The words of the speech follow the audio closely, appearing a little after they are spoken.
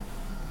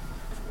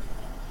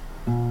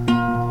Got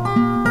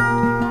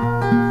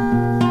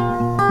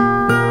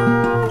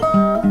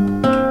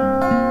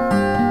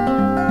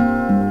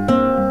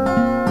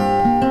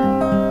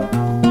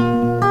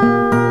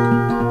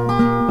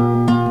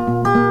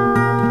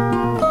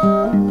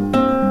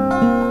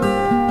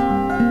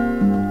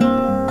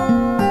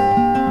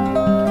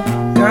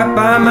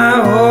by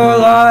my whole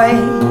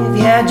life,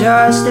 yeah,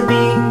 just to be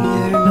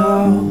here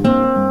now.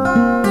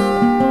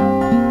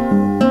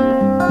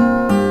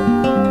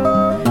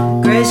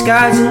 Gray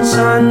skies and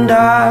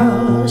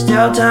sundials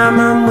tell time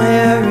I'm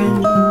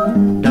wearing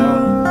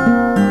down.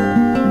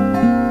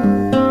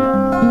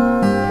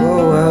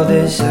 Oh well,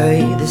 they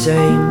say the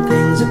same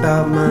things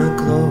about my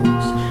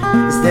clothes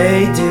as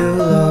they do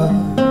love.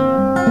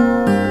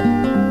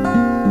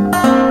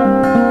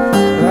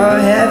 A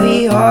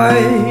heavy heart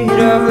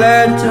of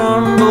lead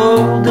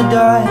tumbled the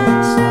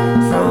dust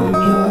from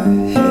your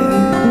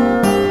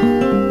hair.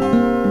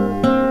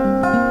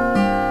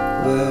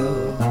 Well,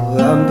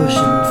 I'm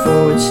pushing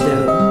forward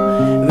still.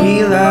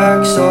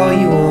 Relax all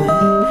you want.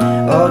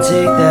 I'll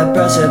take that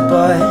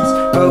precipice,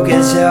 broke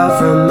as hell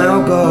from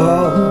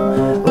alcohol.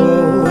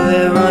 Oh,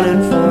 they're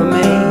running for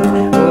me.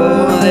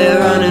 Oh, they're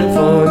running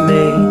for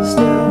me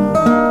still.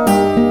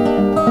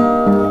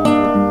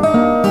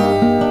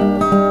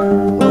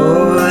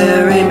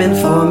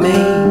 For me,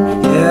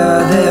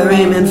 yeah, they're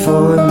aiming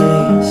for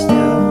me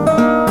still.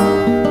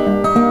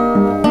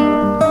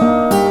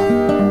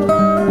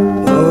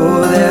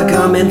 Oh, they're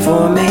coming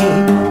for me,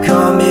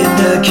 coming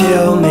to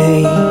kill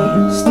me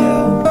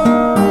still.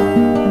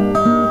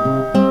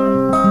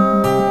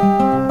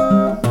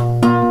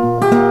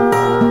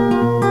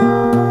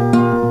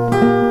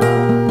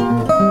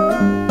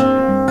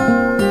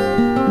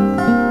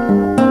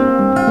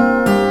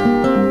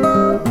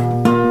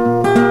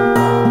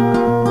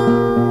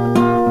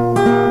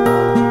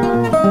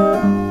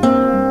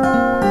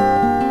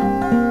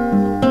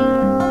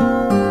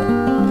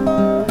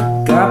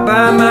 Got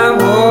by my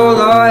whole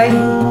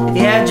life,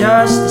 yeah,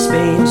 just to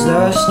change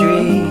the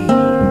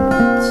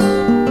streets.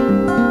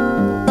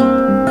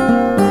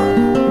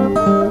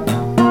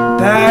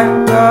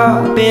 Packed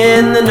up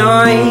in the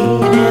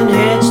night and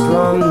hitched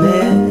from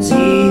this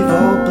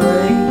evil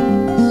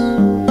place.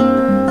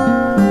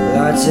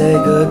 Well, I'd say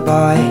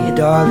goodbye,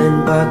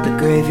 darling, but the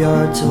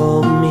graveyard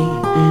told me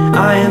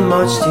I am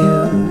much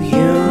too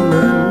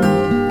human.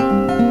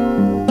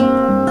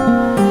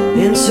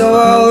 And so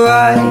I'll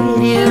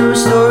write you a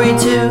story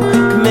to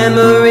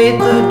commemorate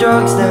the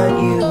drugs that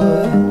you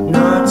would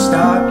not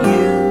stop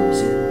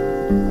using.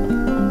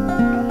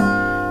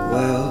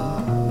 Well,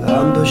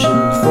 I'm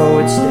pushing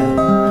forward still.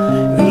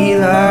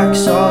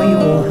 Relax all you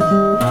want.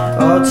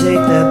 I'll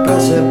take that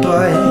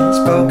precipice,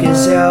 broke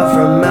as hell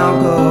from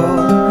alcohol.